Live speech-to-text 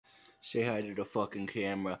Say hi to the fucking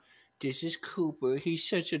camera. This is Cooper. He's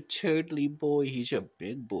such a turtly boy. He's a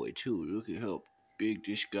big boy, too. Look at how big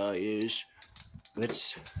this guy is.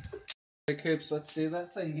 Let's... Hey, Coops, let's do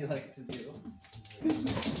that thing you like to do.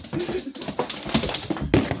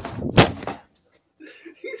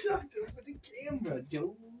 You knocked over the camera,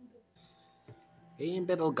 dude. Hey,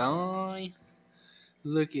 little guy.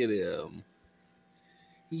 Look at him.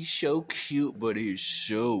 He's so cute, but he's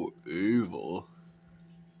so evil.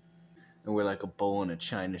 And we're like a bull in a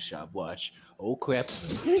china shop. Watch. Oh, crap.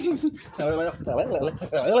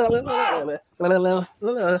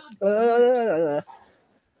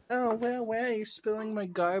 Oh, well, you're spilling my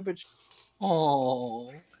garbage.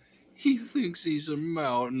 Oh, he thinks he's a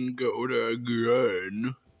mountain goat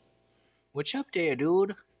again. What's up there,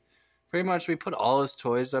 dude? Pretty much, we put all his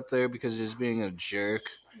toys up there because he's being a jerk.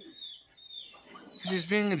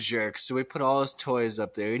 So we put all his toys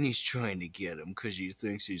up there, and he's trying to get them because he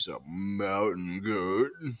thinks he's a mountain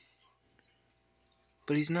goat.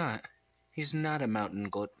 But he's not. He's not a mountain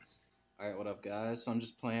goat. Alright, what up, guys? So I'm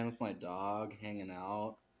just playing with my dog, hanging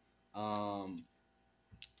out. I'm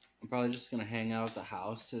probably just going to hang out at the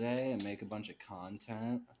house today and make a bunch of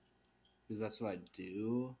content. Because that's what I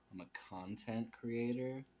do. I'm a content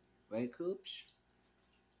creator. Right, Coops?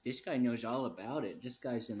 This guy knows all about it. This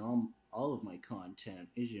guy's in all of my content,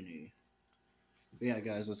 isn't he? But yeah,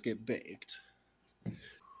 guys, let's get baked.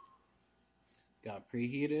 Gotta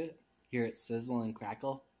preheat it. Hear it sizzle and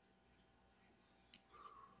crackle.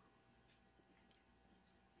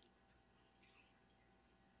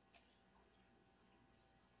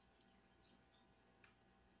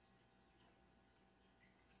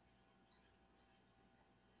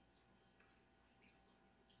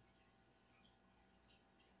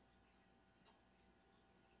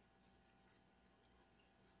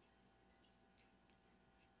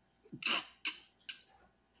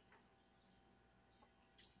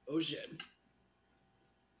 Oh shit.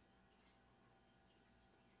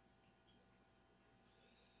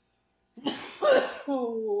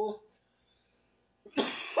 Oh.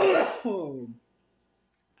 Oh.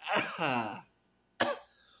 Ah.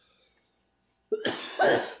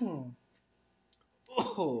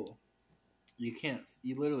 Oh.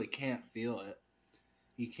 You literally can't feel it.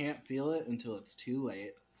 You can't feel it until it's too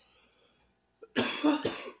late.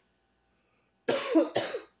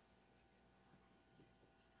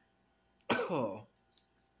 Oh.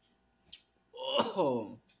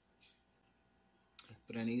 Oh.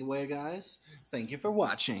 But anyway, guys, thank you for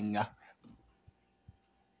watching.